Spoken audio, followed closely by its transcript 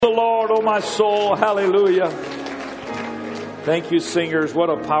oh my soul. Hallelujah. Thank you, singers. What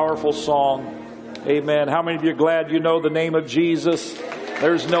a powerful song. Amen. How many of you are glad you know the name of Jesus?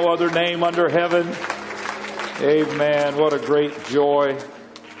 There's no other name under heaven. Amen. What a great joy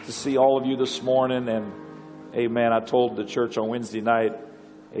to see all of you this morning. And amen. I told the church on Wednesday night,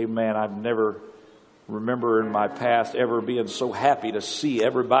 amen, I've never remember in my past ever being so happy to see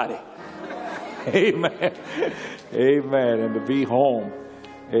everybody. Amen. Amen. And to be home.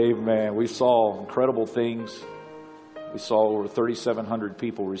 Amen. We saw incredible things. We saw over 3,700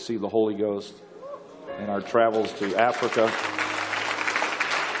 people receive the Holy Ghost in our travels to Africa.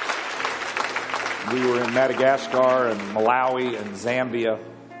 We were in Madagascar and Malawi and Zambia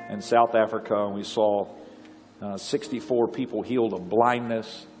and South Africa, and we saw 64 people healed of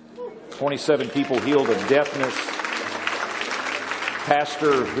blindness, 27 people healed of deafness,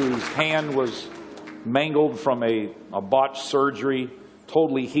 pastor whose hand was mangled from a botched surgery,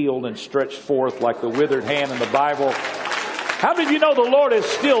 totally healed and stretched forth like the withered hand in the Bible. How many of you know the Lord is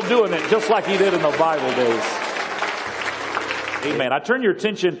still doing it just like He did in the Bible days? Amen. I turn your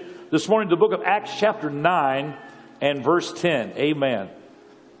attention this morning to the book of Acts chapter 9 and verse 10. Amen.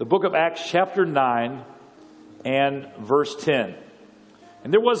 The book of Acts chapter 9 and verse 10.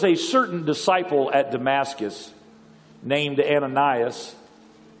 And there was a certain disciple at Damascus named Ananias,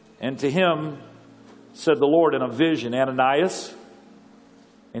 and to him said the Lord in a vision, Ananias.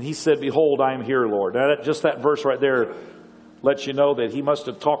 And he said, behold, I am here, Lord. Now, just that verse right there lets you know that he must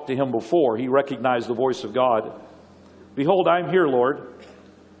have talked to him before. He recognized the voice of God. Behold, I am here, Lord.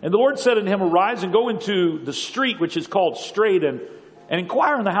 And the Lord said unto him, arise and go into the street which is called Straight, and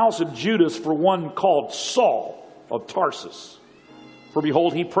inquire in the house of Judas for one called Saul of Tarsus. For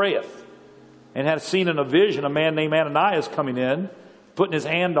behold, he prayeth, and hath seen in a vision a man named Ananias coming in, putting his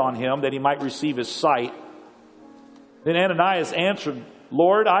hand on him that he might receive his sight. Then Ananias answered,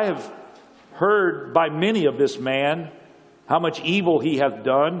 Lord, I have heard by many of this man how much evil he hath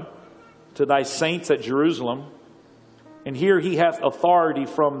done to thy saints at Jerusalem. And here he hath authority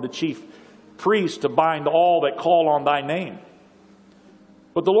from the chief priest to bind all that call on thy name.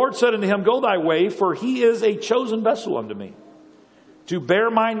 But the Lord said unto him, go thy way, for he is a chosen vessel unto me, to bear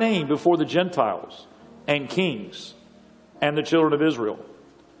my name before the Gentiles and kings and the children of Israel.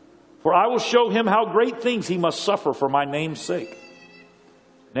 For I will show him how great things he must suffer for my name's sake.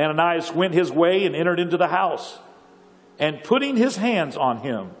 And Ananias went his way and entered into the house, and putting his hands on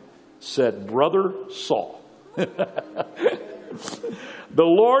him, said, Brother Saul, the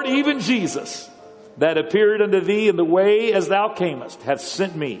Lord, even Jesus, that appeared unto thee in the way as thou camest, hath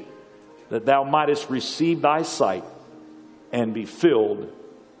sent me, that thou mightest receive thy sight and be filled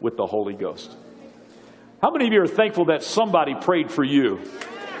with the Holy Ghost. How many of you are thankful that somebody prayed for you?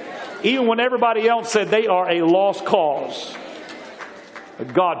 Even when everybody else said they are a lost cause.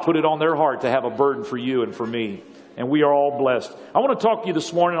 But God put it on their heart to have a burden for you and for me. And we are all blessed. I want to talk to you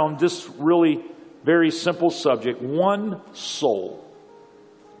this morning on this really very simple subject. One soul.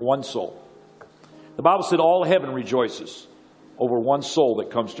 One soul. The Bible said all heaven rejoices over one soul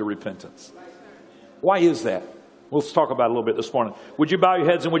that comes to repentance. Why is that? Let's talk about it a little bit this morning. Would you bow your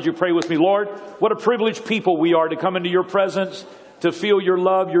heads and would you pray with me? Lord, what a privileged people we are to come into your presence, to feel your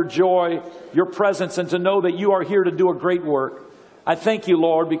love, your joy, your presence, and to know that you are here to do a great work. I thank you,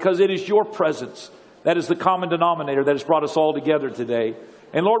 Lord, because it is your presence that is the common denominator that has brought us all together today.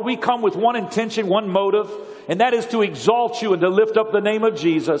 And Lord, we come with one intention, one motive, and that is to exalt you and to lift up the name of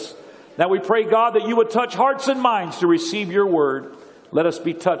Jesus. Now we pray, God, that you would touch hearts and minds to receive your word. Let us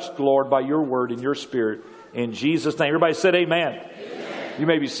be touched, Lord, by your word and your spirit. In Jesus' name. Everybody said amen. Amen. You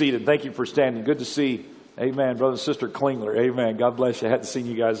may be seated. Thank you for standing. Good to see, amen, Brother and Sister Klingler. Amen. God bless you. I hadn't seen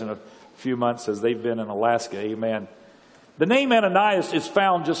you guys in a few months as they've been in Alaska. Amen. The name Ananias is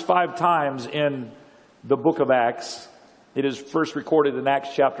found just 5 times in the book of Acts. It is first recorded in Acts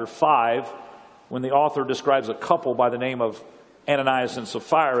chapter 5 when the author describes a couple by the name of Ananias and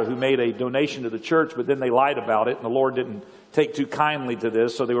Sapphira who made a donation to the church, but then they lied about it, and the Lord didn't take too kindly to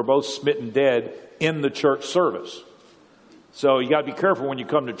this, so they were both smitten dead in the church service. So you got to be careful when you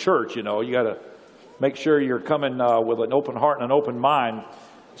come to church, you know. You got to make sure you're coming with an open heart and an open mind.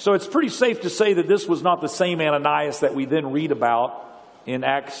 So it's pretty safe to say that this was not the same Ananias that we then read about in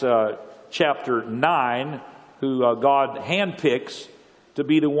Acts chapter 9, who God handpicks to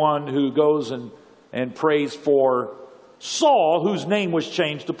be the one who goes and prays for Saul, whose name was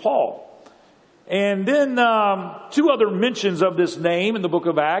changed to Paul. And then 2 other mentions of this name in the book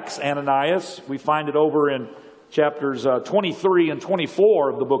of Acts, Ananias. We find it over in chapters 23 and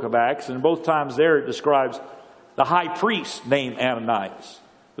 24 of the book of Acts. And both times there it describes the high priest named Ananias.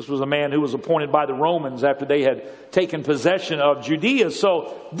 This was a man who was appointed by the Romans after they had taken possession of Judea.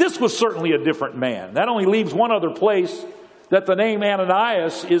 So this was certainly a different man. That only leaves one other place that the name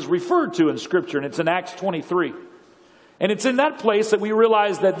Ananias is referred to in Scripture, and it's in Acts 23. And it's in that place that we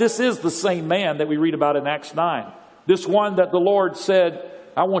realize that this is the same man that we read about in Acts 9. This one that the Lord said,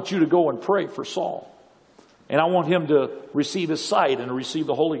 I want you to go and pray for Saul. And I want him to receive his sight and to receive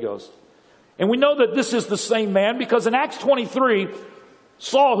the Holy Ghost. And we know that this is the same man because in Acts 23,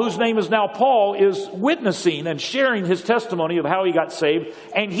 Saul, whose name is now Paul, is witnessing and sharing his testimony of how he got saved.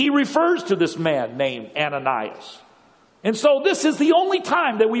 And he refers to this man named Ananias. And so this is the only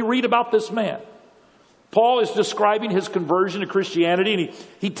time that we read about this man. Paul is describing his conversion to Christianity, and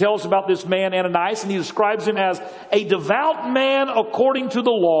he tells about this man Ananias, and he describes him as a devout man according to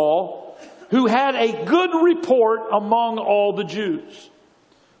the law, who had a good report among all the Jews.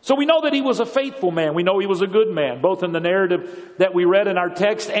 So we know that he was a faithful man. We know he was a good man, both in the narrative that we read in our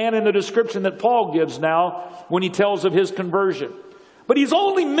text and in the description that Paul gives now when he tells of his conversion. But he's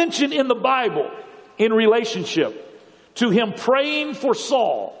only mentioned in the Bible in relationship to him praying for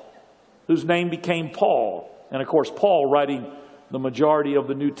Saul, whose name became Paul. And of course, Paul writing the majority of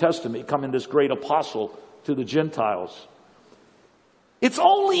the New Testament, becoming this great apostle to the Gentiles. It's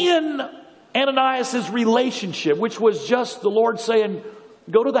only in Ananias' relationship, which was just the Lord saying,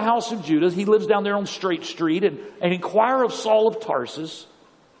 go to the house of Judah. He lives down there on Straight Street and inquire of Saul of Tarsus.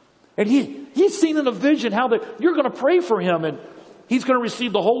 And he's seen in a vision how that you're going to pray for him and he's going to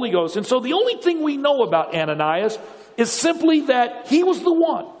receive the Holy Ghost. And so the only thing we know about Ananias is simply that he was the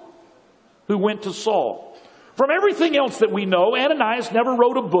one who went to Saul. From everything else that we know, Ananias never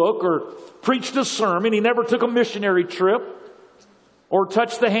wrote a book or preached a sermon. He never took a missionary trip or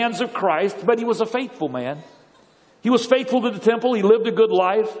touched the hands of Christ, but he was a faithful man. He was faithful to the temple. He lived a good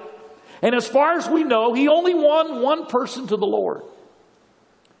life. And as far as we know, he only won one person to the Lord,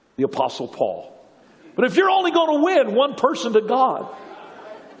 the Apostle Paul. But if you're only going to win one person to God,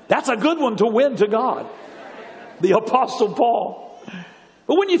 that's a good one to win to God, the Apostle Paul.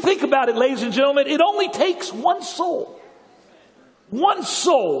 But when you think about it, ladies and gentlemen, it only takes one soul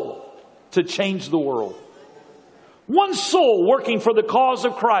to change the world. One soul working for the cause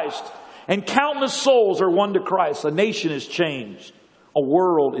of Christ, and countless souls are won to Christ. A nation is changed. A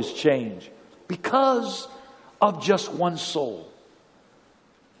world is changed because of just one soul.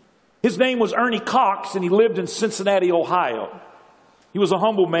 His name was Ernie Cox, and he lived in Cincinnati, Ohio. He was a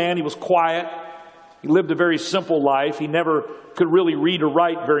humble man. He was quiet. He lived a very simple life. He never could really read or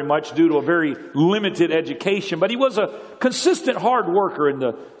write very much due to a very limited education. But he was a consistent hard worker in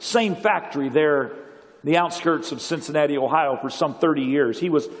the same factory there in the outskirts of Cincinnati, Ohio for some 30 years. He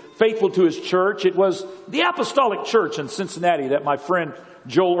was faithful to his church. It was the Apostolic Church in Cincinnati that my friend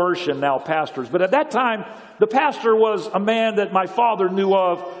Joel Urshan now pastors. But at that time, the pastor was a man that my father knew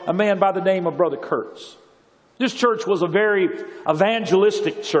of, a man by the name of Brother Kurtz. This church was a very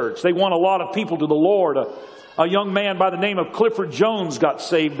evangelistic church. They won a lot of people to the Lord. A young man by the name of Clifford Jones got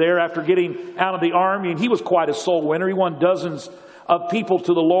saved there after getting out of the army, and he was quite a soul winner. He won dozens of people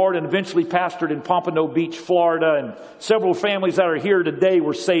to the Lord and eventually pastored in Pompano Beach, Florida. And several families that are here today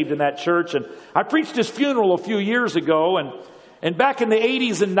were saved in that church. And I preached his funeral a few years ago, and back in the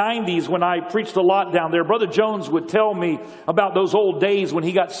 80s and 90s when I preached a lot down there, Brother Jones would tell me about those old days when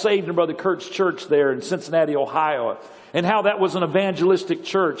he got saved in Brother Kurt's church there in Cincinnati, Ohio, and how that was an evangelistic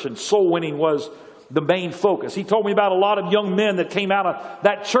church and soul winning was the main focus. He told me about a lot of young men that came out of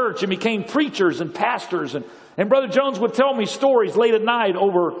that church and became preachers and pastors. And Brother Jones would tell me stories late at night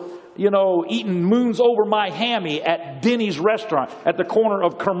over, eating moons over my hammy at Denny's restaurant at the corner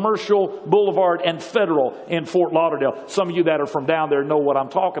of Commercial Boulevard and Federal in Fort Lauderdale. Some of you that are from down there know what I'm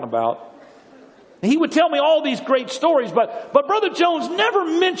talking about. He would tell me all these great stories, but Brother Jones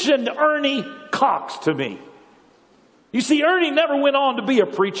never mentioned Ernie Cox to me. You see, Ernie never went on to be a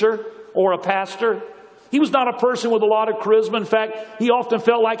preacher or a pastor. He was not a person with a lot of charisma. In fact, he often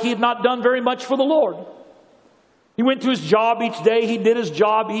felt like he had not done very much for the Lord. He went to his job each day. He did his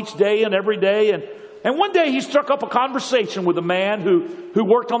job each day and every day. And one day he struck up a conversation with a man who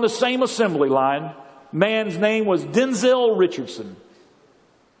worked on the same assembly line. Man's name was Denzel Richardson.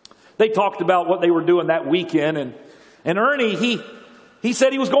 They talked about what they were doing that weekend. And Ernie, he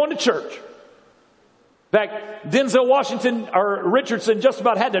said he was going to church. In fact, Denzel Richardson just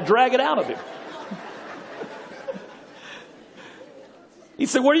about had to drag it out of him. He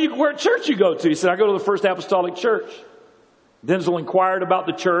said, where church you go to? He said, I go to the First Apostolic Church. Denzel inquired about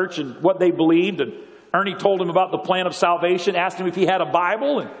the church and what they believed. And Ernie told him about the plan of salvation, asked him if he had a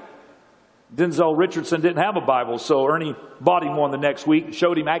Bible. And Denzel Richardson didn't have a Bible. So Ernie bought him one the next week and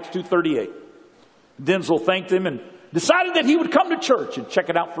showed him Acts 2:38. Denzel thanked him and decided that he would come to church and check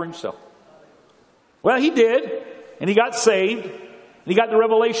it out for himself. Well, he did, and he got saved, and he got the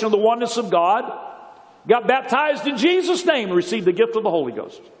revelation of the oneness of God, got baptized in Jesus' name, and received the gift of the Holy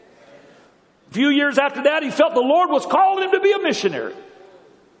Ghost. A few years after that, he felt the Lord was calling him to be a missionary.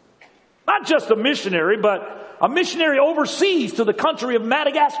 Not just a missionary, but a missionary overseas to the country of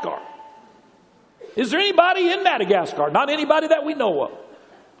Madagascar. Is there anybody in Madagascar? Not anybody that we know of.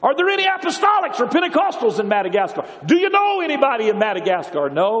 Are there any apostolics or Pentecostals in Madagascar? Do you know anybody in Madagascar?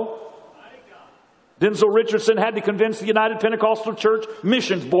 No. Denzel Richardson had to convince the United Pentecostal Church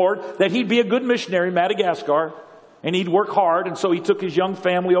Missions Board that he'd be a good missionary in Madagascar and he'd work hard. And so he took his young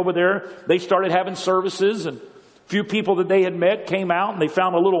family over there. They started having services, and a few people that they had met came out and they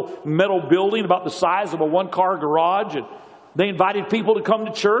found a little metal building about the size of a one-car garage. And they invited people to come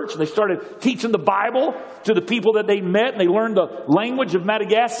to church, and they started teaching the Bible to the people that they met, and they learned the language of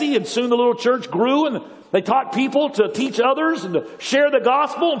Malagasy, and soon the little church grew, and they taught people to teach others and to share the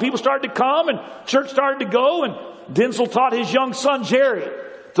gospel, and people started to come, and church started to go, and Denzel taught his young son Jerry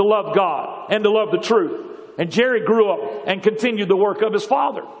to love God and to love the truth. And Jerry grew up and continued the work of his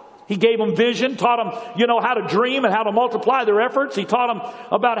father. He gave them vision, taught them, how to dream and how to multiply their efforts. He taught them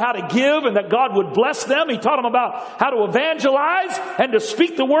about how to give and that God would bless them. He taught them about how to evangelize and to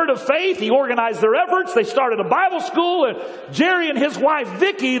speak the word of faith. He organized their efforts. They started a Bible school, and Jerry and his wife,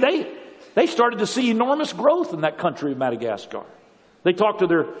 Vicky, they started to see enormous growth in that country of Madagascar. They talked to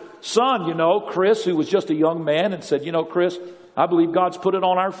their son, Chris, who was just a young man, and said, Chris, I believe God's put it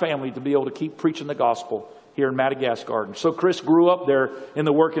on our family to be able to keep preaching the gospel here in Madagascar. And so Chris grew up there in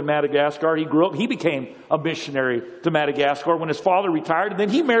the work in Madagascar. He became a missionary to Madagascar when his father retired. And then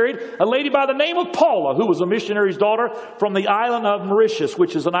he married a lady by the name of Paula, who was a missionary's daughter from the island of Mauritius,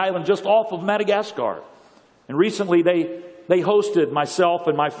 which is an island just off of Madagascar. And recently they hosted myself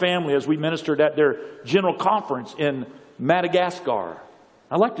and my family as we ministered at their general conference in Madagascar.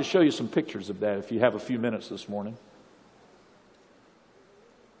 I'd like to show you some pictures of that if you have a few minutes this morning.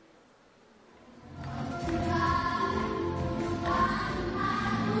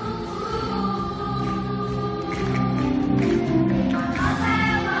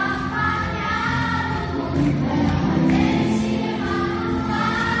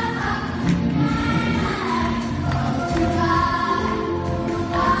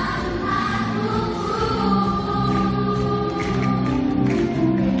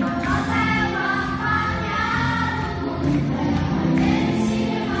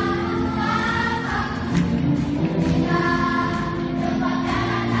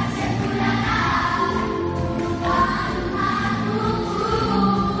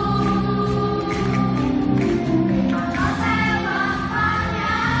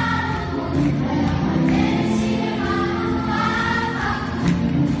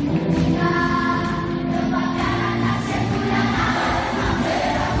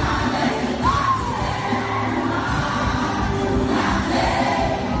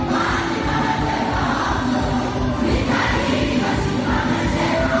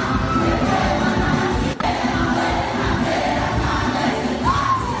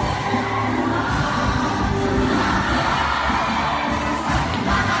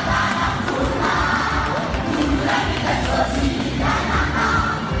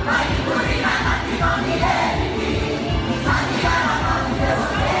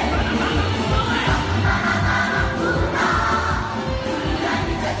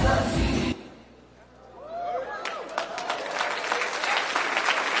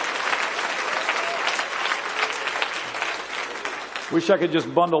 Wish I could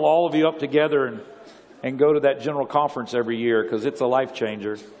just bundle all of you up together and go to that general conference every year, because it's a life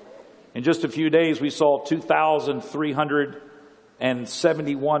changer. In just a few days, we saw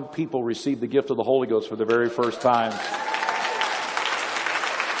 2,371 people receive the gift of the Holy Ghost for the very first time.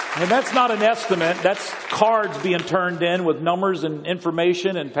 And that's not an estimate. That's cards being turned in with numbers and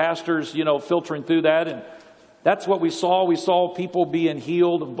information, and pastors, filtering through that. And that's what we saw. We saw people being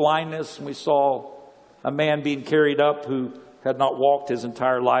healed of blindness, and we saw a man being carried up who had not walked his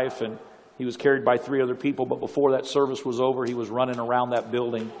entire life, and he was carried by 3 other people. But before that service was over, he was running around that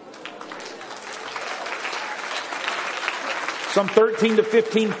building. Some 13 to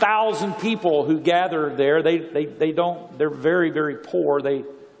 15,000 people who gather there. They're very, very poor. They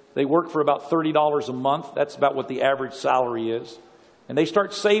work for about $30 a month. That's about what the average salary is. And they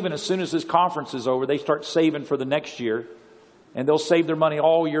start saving as soon as this conference is over. They start saving for the next year. And they'll save their money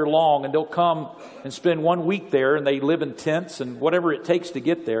all year long. And they'll come and spend 1 week there. And they live in tents and whatever it takes to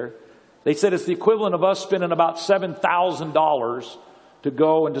get there. They said it's the equivalent of us spending about $7,000 to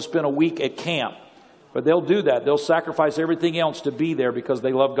go and to spend a week at camp. But they'll do that. They'll sacrifice everything else to be there because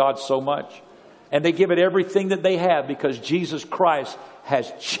they love God so much. And they give it everything that they have because Jesus Christ has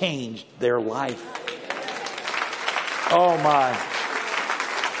changed their life. Oh my.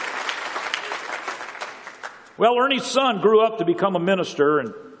 Well, Ernie's son grew up to become a minister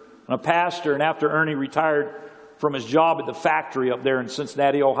and a pastor. And after Ernie retired from his job at the factory up there in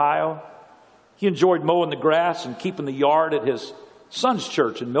Cincinnati, Ohio, he enjoyed mowing the grass and keeping the yard at his son's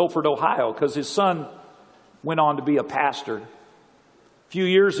church in Milford, Ohio, because his son went on to be a pastor. A few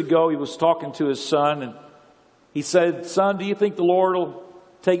years ago, he was talking to his son, and he said, "Son, do you think the Lord will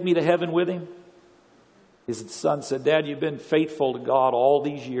take me to heaven with him?" His son said, "Dad, you've been faithful to God all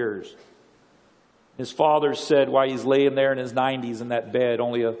these years." His father said, while he's laying there in his 90s in that bed,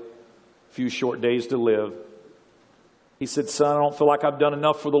 only a few short days to live, he said, "Son, I don't feel like I've done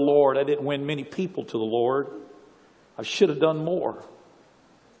enough for the Lord. I didn't win many people to the Lord. I should have done more."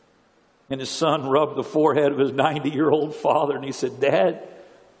 And his son rubbed the forehead of his 90-year-old father and he said, "Dad,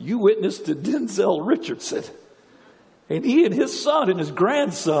 you witnessed to Denzel Richardson. And he and his son and his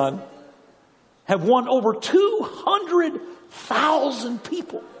grandson have won over 200,000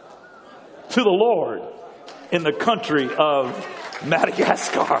 people to the Lord in the country of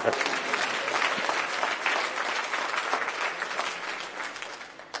Madagascar."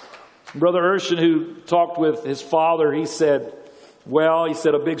 Brother Urshan, who talked with his father, he said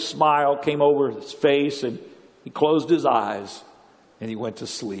a big smile came over his face and he closed his eyes and he went to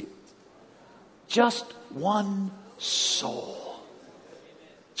sleep. Just one soul.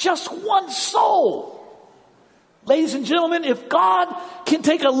 Just one soul. Ladies and gentlemen, if God can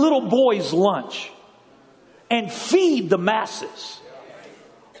take a little boy's lunch and feed the masses,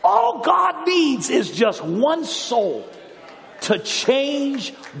 all God needs is just one soul to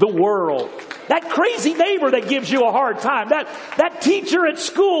change the world. That crazy neighbor that gives you a hard time, that teacher at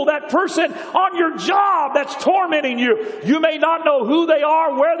school, that person on your job that's tormenting you. You may not know who they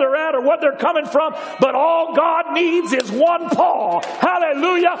are, where they're at, or what they're coming from, but all God needs is one Paul,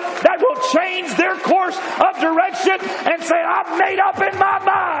 hallelujah, that will change their course of direction and say, "I've made up in my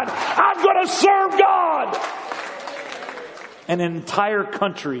mind. I'm going to serve God." An entire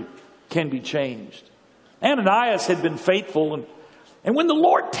country can be changed. Ananias had been faithful, and when the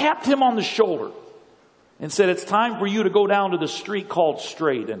Lord tapped him on the shoulder and said, "It's time for you to go down to the street called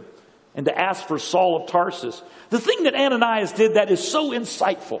Straight and to ask for Saul of Tarsus," the thing that Ananias did that is so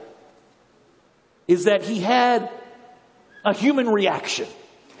insightful is that he had a human reaction.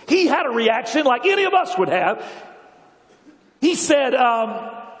 He had a reaction like any of us would have. He said,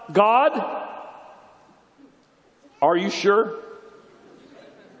 "God, are you sure?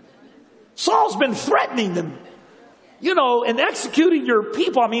 Saul's been threatening them, and executing your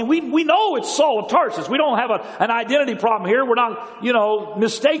people. I mean, we know it's Saul of Tarsus. We don't have an identity problem here. We're not,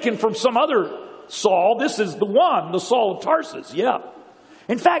 mistaken from some other Saul. This is the one, the Saul of Tarsus." Yeah.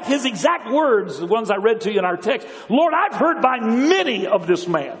 In fact, his exact words, the ones I read to you in our text, "Lord, I've heard by many of this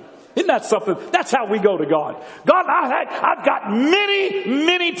man." Isn't that something? That's how we go to God. God, I've got many,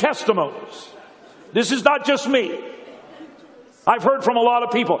 many testimonies. This is not just me. I've heard from a lot of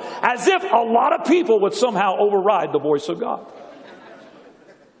people, as if a lot of people would somehow override the voice of God.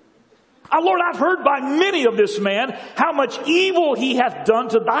 "Lord, I've heard by many of this man how much evil he hath done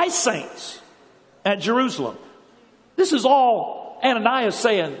to thy saints at Jerusalem." This is all Ananias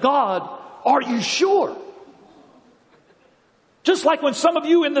saying, "God, are you sure?" Just like when some of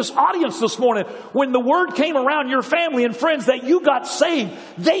you in this audience this morning, when the word came around your family and friends that you got saved,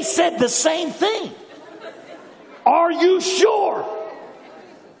 they said the same thing. Are you sure?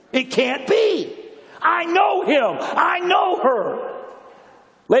 It can't be. I know him. I know her.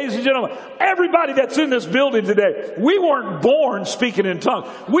 Ladies and gentlemen, everybody that's in this building today, we weren't born speaking in tongues.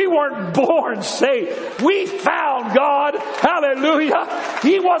 We weren't born saved. We found God. Hallelujah.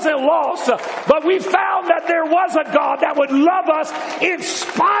 He wasn't lost, but we found that there was a God that would love us in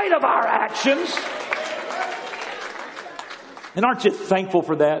spite of our actions. And aren't you thankful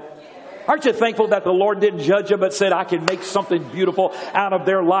for that? Aren't you thankful that the Lord didn't judge them but said, "I can make something beautiful out of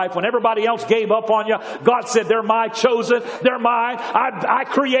their life"? When everybody else gave up on you, God said, "They're my chosen. They're mine. I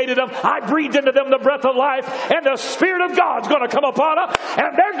created them. I breathed into them the breath of life. And the Spirit of God's going to come upon them.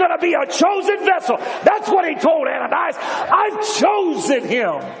 And they're going to be a chosen vessel." That's what he told Ananias. "I've chosen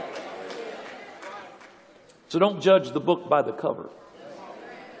him." So don't judge the book by the cover.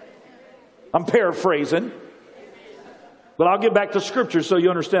 I'm paraphrasing. But I'll get back to Scripture so you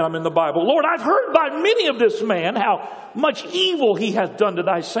understand I'm in the Bible. "Lord, I've heard by many of this man how much evil he hath done to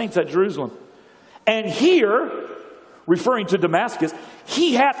thy saints at Jerusalem. And here," referring to Damascus,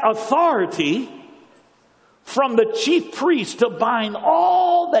 "he hath authority from the chief priest to bind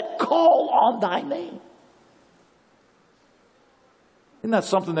all that call on thy name." Isn't that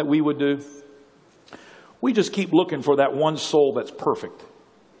something that we would do? We just keep looking for that one soul that's perfect.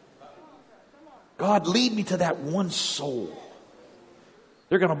 God, lead me to that one soul.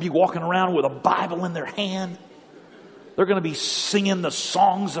 They're going to be walking around with a Bible in their hand. They're going to be singing the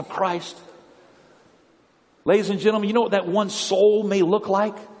songs of Christ. Ladies and gentlemen, you know what that one soul may look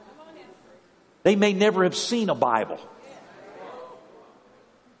like? They may never have seen a Bible.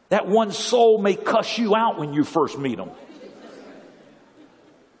 That one soul may cuss you out when you first meet them.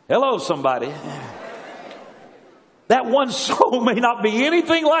 Hello, somebody. That one soul may not be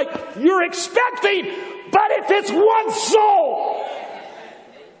anything like you're expecting, but if it's one soul,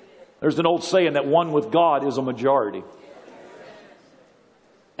 there's an old saying that one with God is a majority.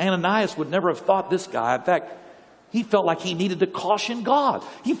 Ananias would never have thought this guy. In fact, he felt like he needed to caution God.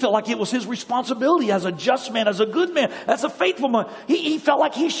 He felt like it was his responsibility as a just man, as a good man, as a faithful man. He felt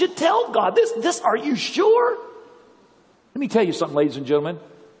like he should tell God, this, are you sure? Let me tell you something, ladies and gentlemen.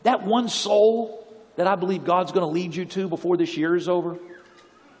 That one soul that I believe God's going to lead you to before this year is over,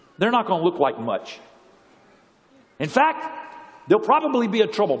 they're not going to look like much. In fact, they'll probably be a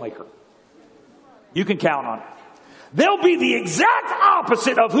troublemaker. You can count on it. They'll be the exact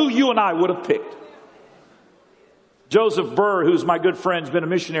opposite of who you and I would have picked. Joseph Burr, who's my good friend, has been a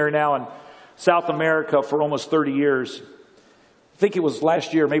missionary now in South America for almost 30 years. I think it was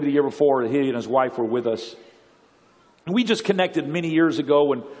last year, maybe the year before, that he and his wife were with us. And we just connected many years ago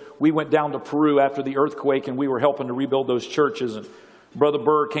when we went down to Peru after the earthquake, and we were helping to rebuild those churches. And Brother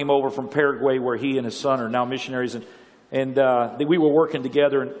Burr came over from Paraguay, where he and his son are now missionaries, and we were working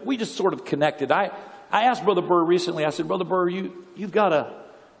together, and we just sort of connected. I asked Brother Burr recently, I said, Brother Burr, you've got an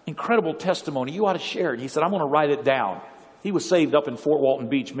incredible testimony. You ought to share it. And he said, I'm going to write it down. He was saved up in Fort Walton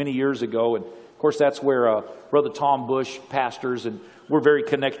Beach many years ago, and of course that's where Brother Tom Bush pastors, and we're very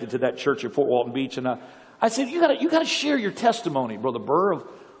connected to that church at Fort Walton Beach. And I said, you got to share your testimony, Brother Burr,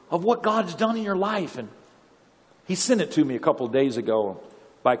 of what God's done in your life. And he sent it to me a couple of days ago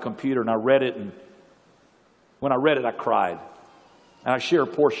by computer, and I read it, and when I read it, I cried. And I share a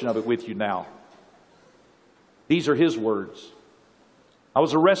portion of it with you now. These are his words. I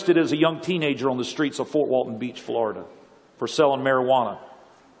was arrested as a young teenager on the streets of Fort Walton Beach, Florida, for selling marijuana,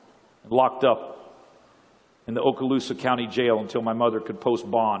 and locked up in the Okaloosa County Jail until my mother could post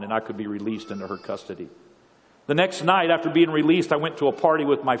bond and I could be released into her custody. The next night, after being released, I went to a party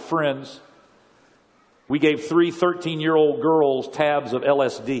with my friends. We gave 3 13-year-old girls tabs of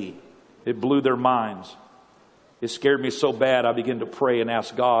LSD. It blew their minds. It scared me so bad, I began to pray and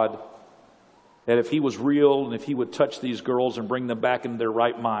ask God that if he was real and if he would touch these girls and bring them back into their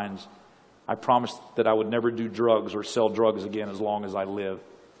right minds, I promised that I would never do drugs or sell drugs again as long as I live.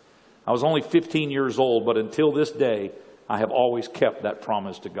 I was only 15 years old, but until this day, I have always kept that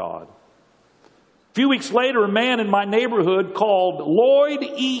promise to God. A few weeks later, a man in my neighborhood called Lloyd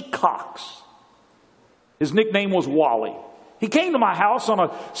E. Cox. His nickname was Wally. He came to my house on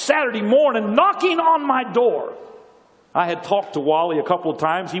a Saturday morning, knocking on my door. I had talked to Wally a couple of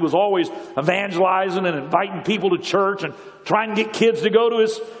times. He was always evangelizing and inviting people to church and trying to get kids to go to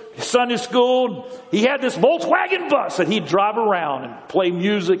his Sunday school. He had this Volkswagen bus that he'd drive around and play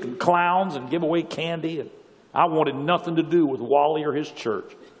music and clowns and give away candy. And I wanted nothing to do with Wally or his church.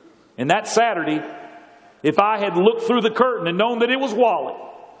 And that Saturday, if I had looked through the curtain and known that it was Wally,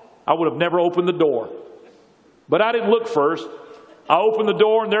 I would have never opened the door. But I didn't look first. I opened the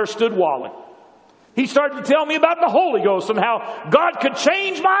door and there stood Wally. He started to tell me about the Holy Ghost and how God could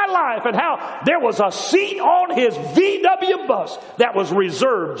change my life and how there was a seat on his VW bus that was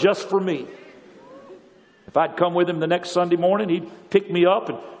reserved just for me. If I'd come with him the next Sunday morning, he'd pick me up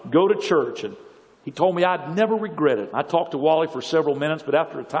and go to church. And he told me I'd never regret it. I talked to Wally for several minutes, but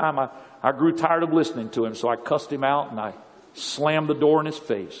after a time, I grew tired of listening to him. So I cussed him out and I slammed the door in his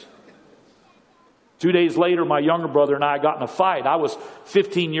face. 2 days later, my younger brother and I got in a fight. I was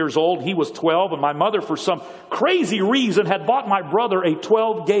 15 years old. He was 12. And my mother, for some crazy reason, had bought my brother a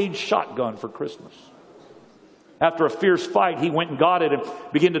 12-gauge shotgun for Christmas. After a fierce fight, he went and got it and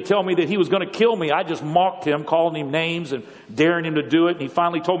began to tell me that he was going to kill me. I just mocked him, calling him names and daring him to do it. And he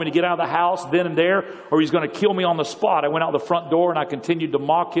finally told me to get out of the house then and there, or he's going to kill me on the spot. I went out the front door and I continued to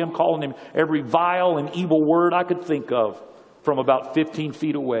mock him, calling him every vile and evil word I could think of from about 15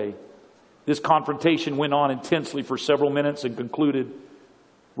 feet away. This confrontation went on intensely for several minutes and concluded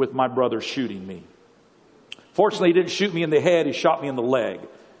with my brother shooting me. Fortunately, he didn't shoot me in the head. He shot me in the leg.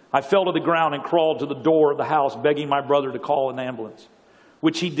 I fell to the ground and crawled to the door of the house, begging my brother to call an ambulance,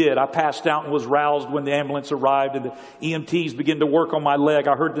 which he did. I passed out and was roused when the ambulance arrived and the EMTs began to work on my leg.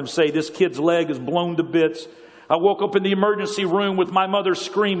 I heard them say, "This kid's leg is blown to bits." I woke up in the emergency room with my mother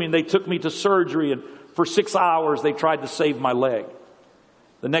screaming. They took me to surgery, and for 6 hours they tried to save my leg.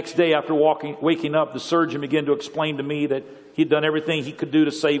 The next day after waking up, the surgeon began to explain to me that he'd done everything he could do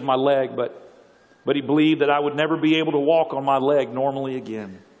to save my leg, but he believed that I would never be able to walk on my leg normally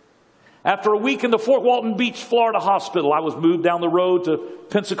again. After a week in the Fort Walton Beach, Florida hospital, I was moved down the road to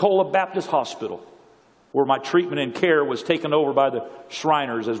Pensacola Baptist Hospital, where my treatment and care was taken over by the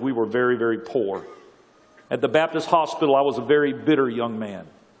Shriners as we were very, very poor. At the Baptist Hospital, I was a very bitter young man,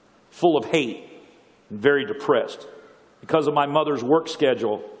 full of hate and very depressed. Because of my mother's work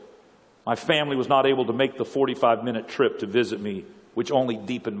schedule, my family was not able to make the 45-minute trip to visit me, which only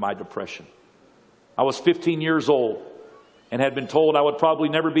deepened my depression. I was 15 years old and had been told I would probably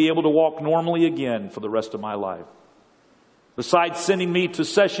never be able to walk normally again for the rest of my life. Besides sending me to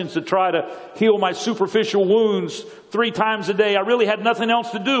sessions to try to heal my superficial wounds 3 times a day, I really had nothing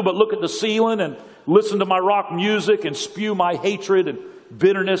else to do but look at the ceiling and listen to my rock music and spew my hatred and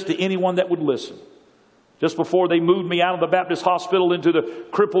bitterness to anyone that would listen. Just before they moved me out of the Baptist Hospital into the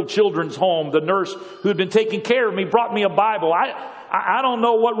crippled children's home, the nurse who had been taking care of me brought me a Bible. I don't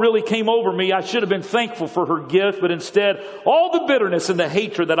know what really came over me. I should have been thankful for her gift, but instead, all the bitterness and the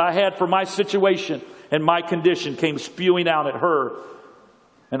hatred that I had for my situation and my condition came spewing out at her,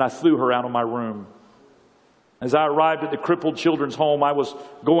 and I threw her out of my room. As I arrived at the crippled children's home, I was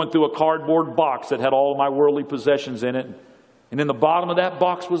going through a cardboard box that had all of my worldly possessions in it, and in the bottom of that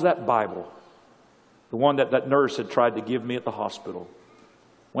box was that Bible. The one that nurse had tried to give me at the hospital.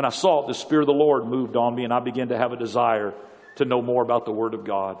 When I saw it, the Spirit of the Lord moved on me, and I began to have a desire to know more about the Word of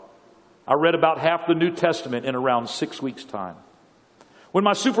God. I read about half the New Testament in around 6 weeks' time. When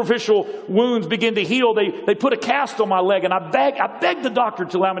my superficial wounds began to heal, they put a cast on my leg, and I begged the doctor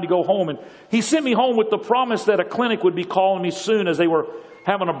to allow me to go home. And he sent me home with the promise that a clinic would be calling me soon, as they were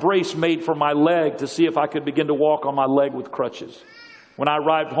having a brace made for my leg to see if I could begin to walk on my leg with crutches. When I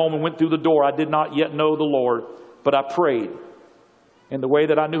arrived home and went through the door, I did not yet know the Lord, but I prayed in the way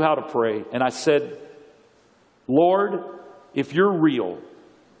that I knew how to pray. And I said, Lord, if you're real,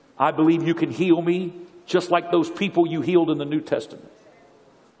 I believe you can heal me just like those people you healed in the New Testament.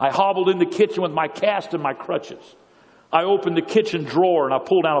 I hobbled in the kitchen with my cast and my crutches. I opened the kitchen drawer and I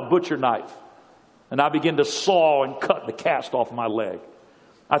pulled out a butcher knife. And I began to saw and cut the cast off my leg.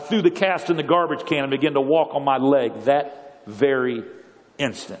 I threw the cast in the garbage can and began to walk on my leg that very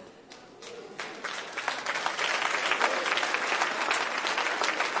instant.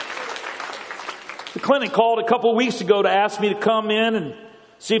 The clinic called a couple of weeks ago to ask me to come in and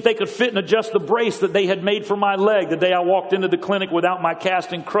see if they could fit and adjust the brace that they had made for my leg. The day I walked into the clinic without my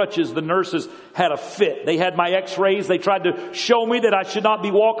cast and crutches, the nurses had a fit. They had my x-rays. They tried to show me that I should not be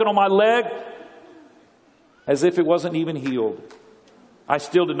walking on my leg, as if it wasn't even healed. I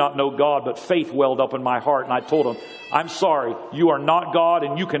still did not know God, but faith welled up in my heart, and I told them, I'm sorry, you are not God,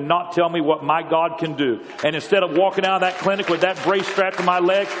 and you cannot tell me what my God can do. And instead of walking out of that clinic with that brace strapped to my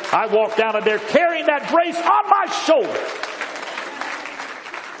leg, I walked out of there carrying that brace on my shoulder.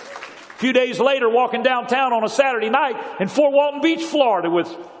 A few days later, walking downtown on a Saturday night in Fort Walton Beach, Florida,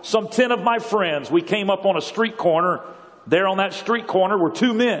 with some 10 of my friends, we came up on a street corner. There on that street corner were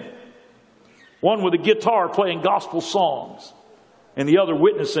 2 men, one with a guitar playing gospel songs, and the other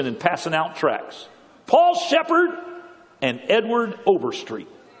witnessing and passing out tracts. Paul Shepard and Edward Overstreet,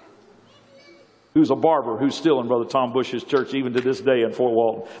 who's a barber who's still in Brother Tom Bush's church even to this day in Fort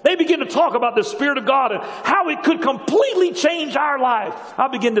Walton. They begin to talk about the Spirit of God and how it could completely change our lives. I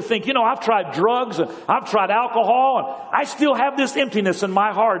begin to think, I've tried drugs and I've tried alcohol, and I still have this emptiness in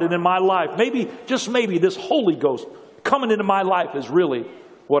my heart and in my life. Maybe, just maybe, this Holy Ghost coming into my life is really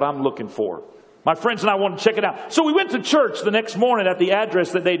what I'm looking for. My friends and I wanted to check it out. So we went to church the next morning at the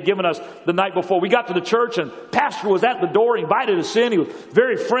address that they'd given us the night before. We got to the church and pastor was at the door. He invited us in. He was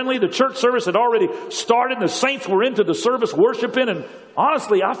very friendly. The church service had already started. And the saints were into the service worshiping. And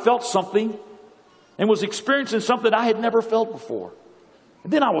honestly, I felt something and was experiencing something I had never felt before.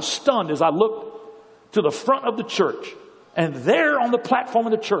 And then I was stunned as I looked to the front of the church. And there on the platform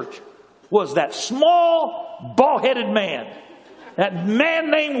of the church was that small, bald-headed man. That man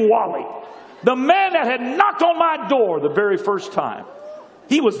named Wally. The man that had knocked on my door the very first time.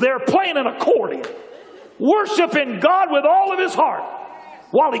 He was there playing an accordion, worshiping God with all of his heart.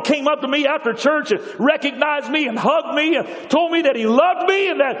 Wally came up to me after church and recognized me and hugged me and told me that he loved me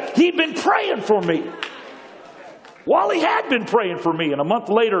and that he'd been praying for me. Wally had been praying for me, and a month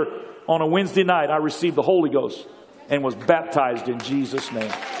later on a Wednesday night I received the Holy Ghost and was baptized in Jesus'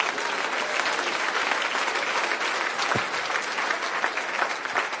 name.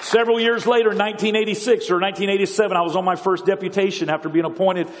 Several years later, in 1986 or 1987, I was on my first deputation after being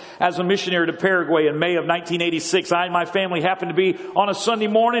appointed as a missionary to Paraguay in May of 1986. I and my family happened to be on a Sunday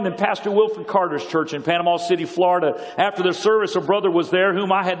morning in Pastor Wilfred Carter's church in Panama City, Florida. After the service, a brother was there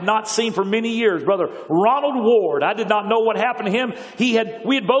whom I had not seen for many years, Brother Ronald Ward. I did not know what happened to him.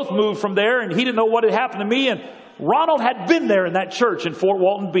 We had both moved from there, and he didn't know what had happened to me. And Ronald had been there in that church in Fort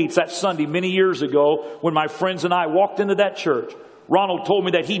Walton Beach that Sunday many years ago when my friends and I walked into that church. Ronald told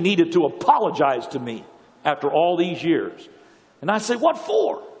me that he needed to apologize to me after all these years. And I said, what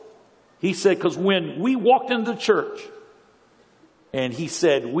for? He said, because when we walked into the church, and he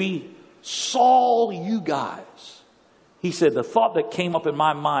said, we saw you guys. He said, the thought that came up in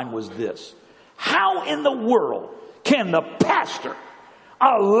my mind was this: how in the world can the pastor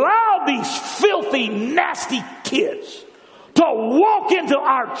allow these filthy, nasty kids to walk into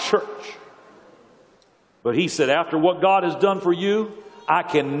our church? But he said, after what God has done for you, I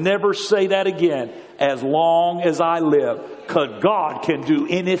can never say that again as long as I live, because God can do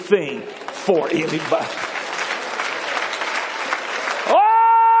anything for anybody.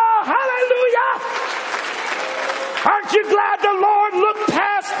 Oh, hallelujah! Aren't you glad the Lord looked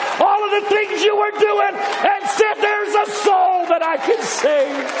past all of the things you were doing and said, there's a soul that I can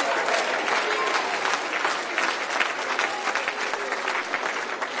save?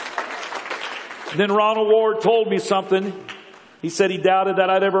 Then Ronald Ward told me something. He said he doubted that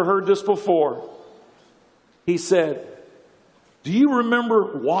I'd ever heard this before. He said, do you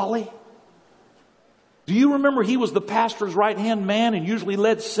remember Wally? Do you remember he was the pastor's right-hand man and usually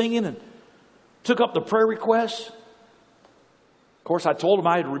led singing and took up the prayer requests? Of course, I told him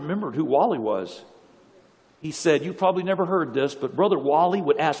I had remembered who Wally was. He said, you probably never heard this, but Brother Wally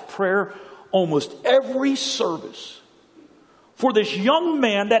would ask prayer almost every service for this young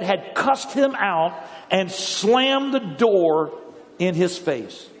man that had cussed him out and slammed the door in his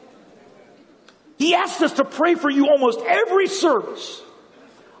face. He asked us to pray for you almost every service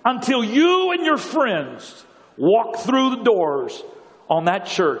until you and your friends walked through the doors on that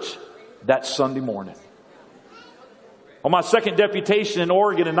church that Sunday morning. On my second deputation in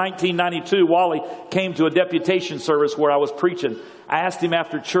Oregon in 1992, Wally came to a deputation service where I was preaching. I asked him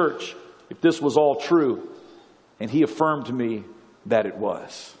after church if this was all true, and he affirmed to me that it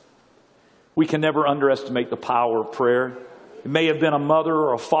was. We can never underestimate the power of prayer. It may have been a mother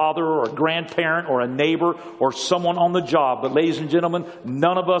or a father or a grandparent or a neighbor or someone on the job. But ladies and gentlemen,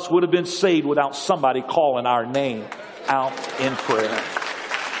 none of us would have been saved without somebody calling our name out in prayer.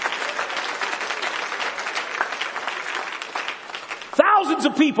 Thousands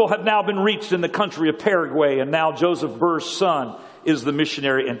of people have now been reached in the country of Paraguay, and now Joseph Burr's son is the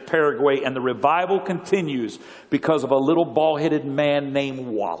missionary in Paraguay, and the revival continues because of a little bald-headed man named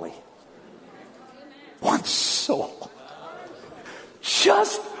Wally. One soul.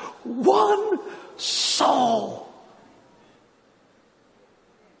 Just one soul.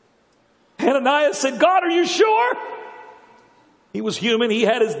 Ananias said, God, are you sure? He was human. He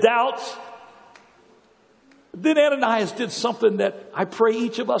had his doubts. Then Ananias did something that I pray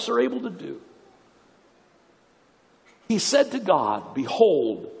each of us are able to do. He said to God,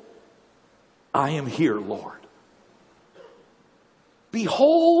 behold, I am here, Lord.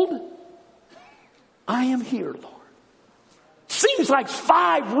 Behold, I am here, Lord. Seems like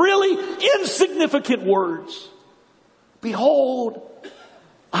 5 really insignificant words. Behold,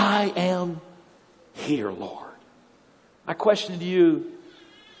 I am here, Lord. My question to you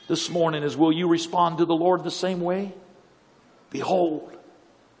this morning is, will you respond to the Lord the same way? Behold,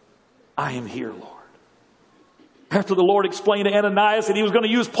 I am here, Lord. After the Lord explained to Ananias that he was going to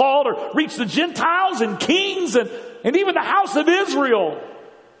use Paul to reach the Gentiles and kings and even the house of Israel,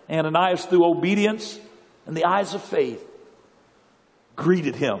 Ananias, through obedience and the eyes of faith,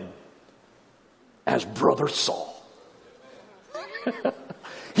 greeted him as Brother Saul.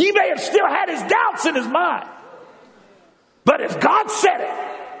 He may have still had his doubts in his mind, but if God said it,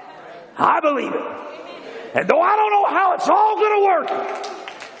 I believe it. And though I don't know how it's all going to work,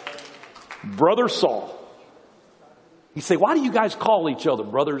 Brother Saul. You say, why do you guys call each other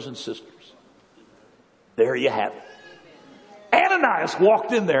brothers and sisters? There you have it. Ananias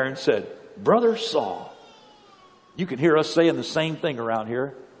walked in there and said, Brother Saul. You can hear us saying the same thing around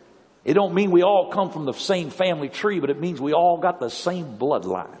here. It don't mean we all come from the same family tree, but it means we all got the same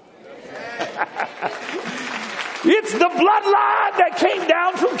bloodline. It's the bloodline that came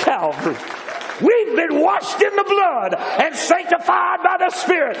down from Calvary. We've been washed in the blood and sanctified by the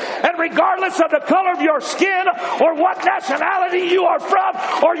Spirit. And regardless of the color of your skin or what nationality you are from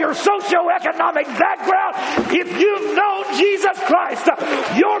or your socioeconomic background, if you've known Jesus Christ,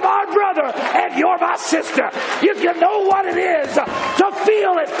 you're my brother and you're my sister. If you know what it is to feel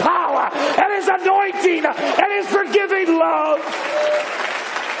seal, His power, and His anointing, and His forgiving love.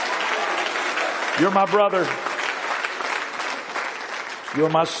 You're my brother. You're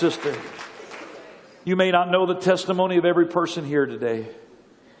my sister. You may not know the testimony of every person here today,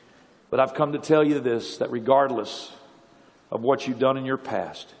 but I've come to tell you this, that regardless of what you've done in your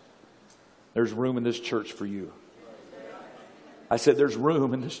past, there's room in this church for you. I said there's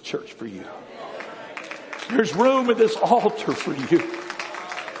room in this church for you. There's room in this altar for you.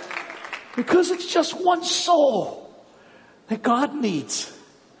 Because it's just one soul that God needs,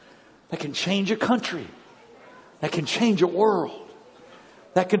 that can change a country, that can change a world,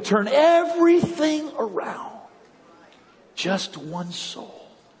 that can turn everything around. Just one soul.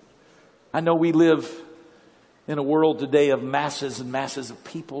 I know we live in a world today of masses and masses of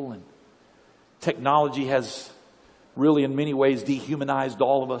people, and technology has really in many ways dehumanized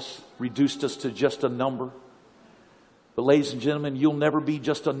all of us, reduced us to just a number. But ladies and gentlemen, you'll never be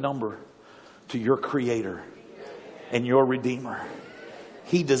just a number to your Creator and your Redeemer.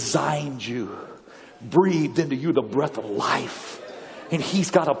 He designed you, breathed into you the breath of life. And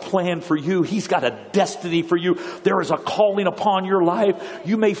He's got a plan for you. He's got a destiny for you. There is a calling upon your life.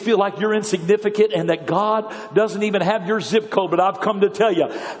 You may feel like you're insignificant and that God doesn't even have your zip code. But I've come to tell you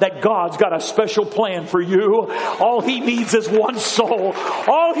that God's got a special plan for you. All He needs is one soul.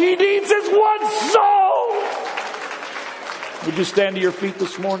 All He needs is one soul. Would you stand to your feet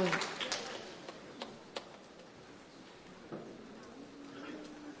this morning?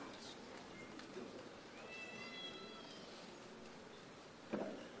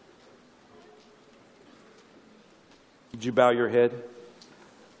 Would you bow your head?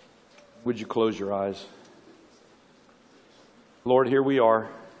 Would you close your eyes? Lord, here we are.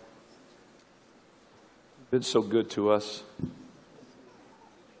 You've been so good to us.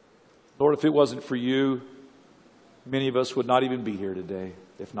 Lord, if it wasn't for you, many of us would not even be here today,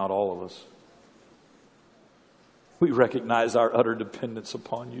 if not all of us. We recognize our utter dependence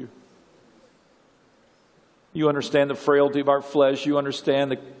upon you. You understand the frailty of our flesh. You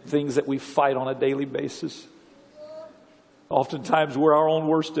understand the things that we fight on a daily basis. Oftentimes we're our own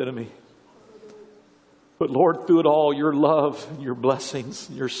worst enemy. But Lord, through it all, your love, your blessings,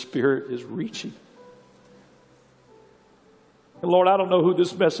 your Spirit is reaching. And Lord, I don't know who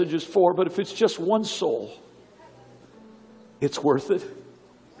this message is for, but if it's just one soul, it's worth it.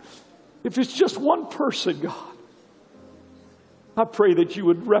 If it's just one person, God, I pray that you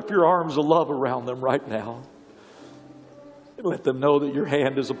would wrap your arms of love around them right now. And let them know that your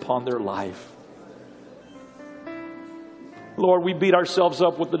hand is upon their life. Lord, we beat ourselves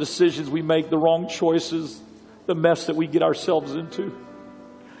up with the decisions we make, the wrong choices, the mess that we get ourselves into.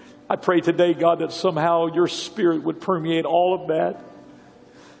 I pray today, God, that somehow your Spirit would permeate all of that.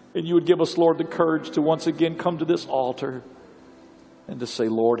 And you would give us, Lord, the courage to once again come to this altar and to say,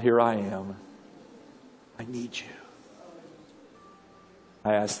 Lord, here I am. I need you.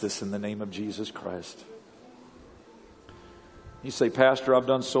 I ask this in the name of Jesus Christ. You say, Pastor, I've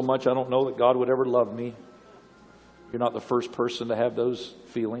done so much, I don't know that God would ever love me. You're not the first person to have those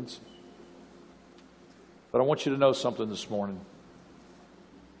feelings. But I want you to know something this morning.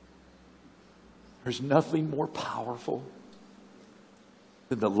 There's nothing more powerful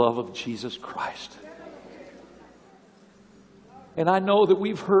than the love of Jesus Christ. And I know that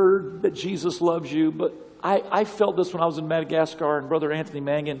we've heard that Jesus loves you, but I felt this when I was in Madagascar, and Brother Anthony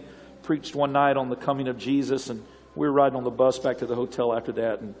Mangan preached one night on the coming of Jesus, and we were riding on the bus back to the hotel after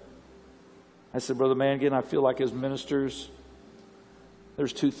that, and I said, Brother Mangan, I feel like as ministers,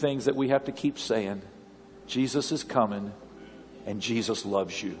 there's two things that we have to keep saying. Jesus is coming, and Jesus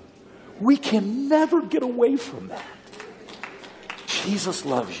loves you. We can never get away from that. Jesus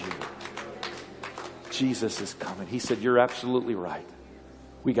loves you. Jesus is coming. He said, you're absolutely right.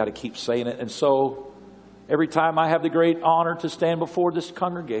 We got to keep saying it. And so, every time I have the great honor to stand before this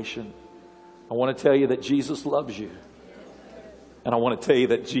congregation, I want to tell you that Jesus loves you. And I want to tell you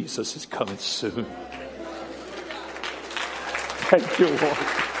that Jesus is coming soon. Thank you, Lord.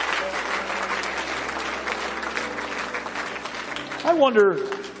 I wonder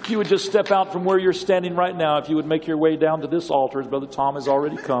if you would just step out from where you're standing right now, if you would make your way down to this altar as Brother Tom has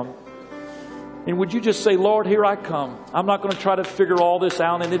already come. And would you just say, Lord, here I come. I'm not going to try to figure all this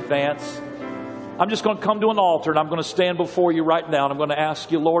out in advance. I'm just going to come to an altar and I'm going to stand before you right now. And I'm going to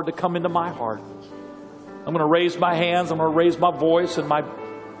ask you, Lord, to come into my heart. I'm going to raise my hands. I'm going to raise my voice and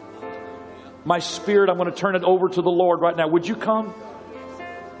my spirit. I'm going to turn it over to the Lord right now. Would you come?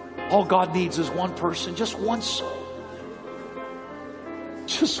 All God needs is one person, just one soul.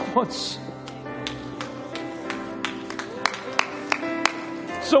 Just one soul.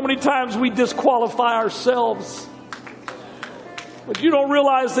 So many times we disqualify ourselves. But you don't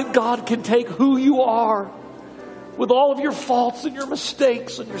realize that God can take who you are with all of your faults and your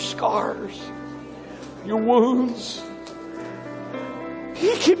mistakes and your scars, your wounds.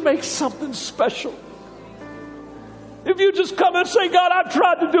 He can make something special. If you just come and say, God, I've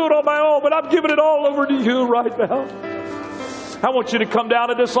tried to do it on my own, but I'm giving it all over to you right now. I want you to come down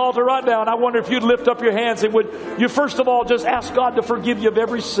to this altar right now, and I wonder if you'd lift up your hands and would you first of all just ask God to forgive you of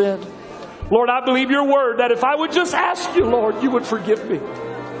every sin. Lord, I believe your word that if I would just ask you, Lord, you would forgive me.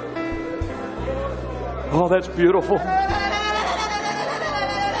 Oh, that's beautiful.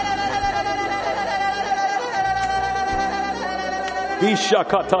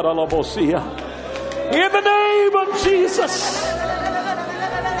 In the name of Jesus.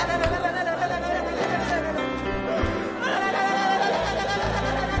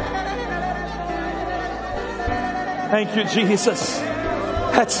 Thank you, Jesus.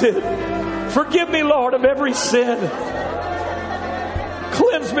 That's it. Forgive me, Lord, of every sin.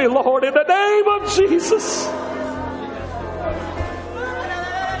 Cleanse me, Lord, in the name of Jesus.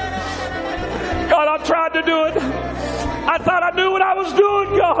 God, I tried to do it. I thought I knew what I was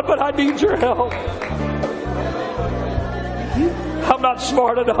doing, God, but I need your help. I'm not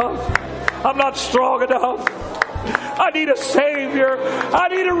smart enough. I'm not strong enough. I need a Savior. I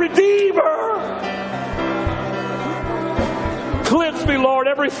need a Redeemer. Cleanse me, Lord,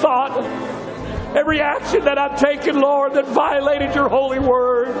 every thought, every action that I've taken, Lord, that violated your holy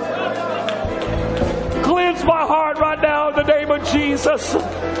word. Cleanse my heart right now in the name of Jesus.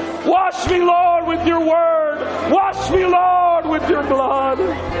 Wash me, Lord, with your word. Wash me, Lord, with your blood.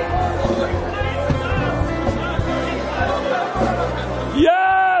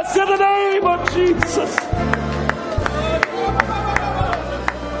 Yes, in the name of Jesus.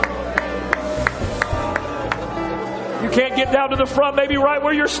 You can't get down to the front, maybe right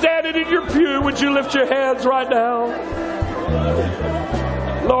where you're standing in your pew. Would you lift your hands right now?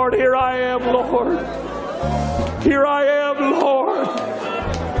 Lord, here I am, Lord. Here I am, Lord.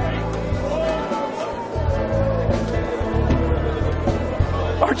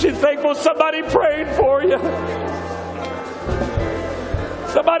 Aren't you thankful somebody prayed for you?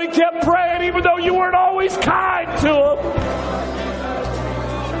 Somebody kept praying even though you weren't always kind to them.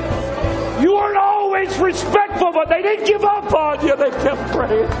 You weren't always respectful, but they didn't give up on you. They kept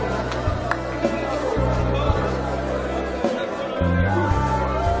praying.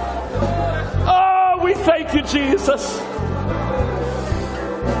 Oh, we thank you, Jesus.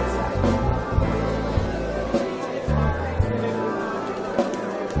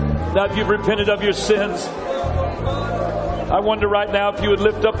 Now, if you've repented of your sins, I wonder right now if you would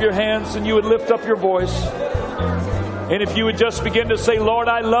lift up your hands and you would lift up your voice. And if you would just begin to say, Lord,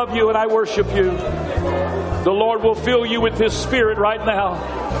 I love you and I worship you. The Lord will fill you with His Spirit right now.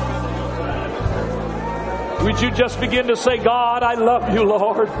 Would you just begin to say, God, I love you,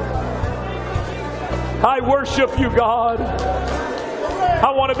 Lord. I worship you, God.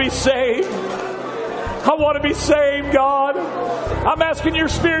 I want to be saved. I want to be saved, God. I'm asking your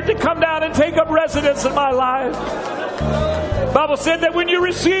Spirit to come down and take up residence in my life. The Bible said that when you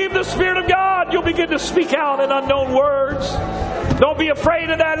receive the Spirit of God, you'll begin to speak out in unknown words. Don't be afraid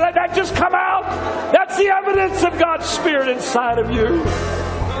of that. Let that just come out. That's the evidence of God's Spirit inside of you.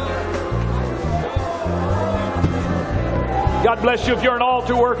 God bless you. If you're an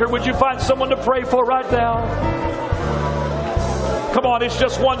altar worker, would you find someone to pray for right now? Come on, it's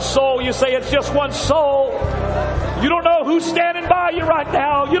just one soul. You say it's just one soul. You don't know who's standing by you right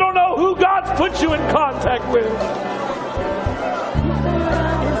now. You don't know who God's put you in contact with.